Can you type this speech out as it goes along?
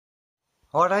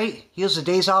Alright, here's the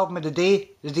day's album of the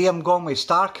day I'm going with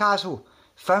Starcastle,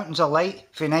 Fountains of Light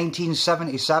from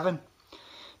 1977.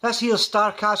 This here's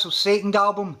Starcastle's second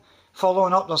album,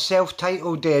 following up their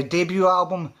self-titled debut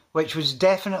album, which was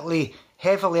definitely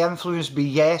heavily influenced by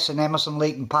Yes and Emerson,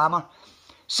 Lake and Palmer.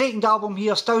 Second album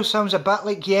here still sounds a bit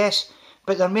like Yes,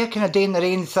 but they're making a day in their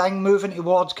own thing, moving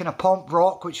towards kind of punk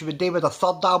rock, which you would do with their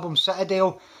third album,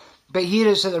 Citadel. But here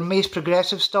is their most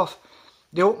progressive stuff.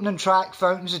 The opening track,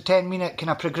 Fountains, a 10-minute kind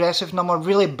of progressive number,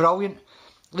 really brilliant.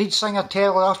 Lead singer Terry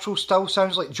Listral still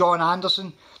sounds like John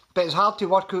Anderson, but it's hard to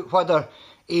work out whether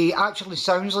he actually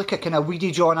sounds like a kind of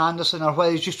weedy John Anderson or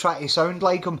whether he's just trying to sound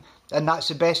like him, and that's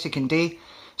the best he can do.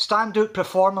 Standout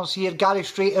performers here, Gary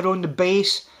Strater on the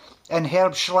bass and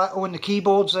Herb Schlittel on the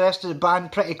keyboards. The rest of the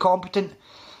band pretty competent,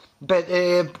 but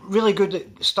really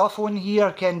good stuff on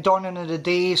here. Ken Dawning of the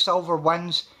Day, Silver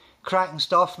Winds, cracking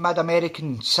stuff,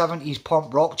 mid-American 70s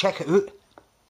punk rock. Check it out.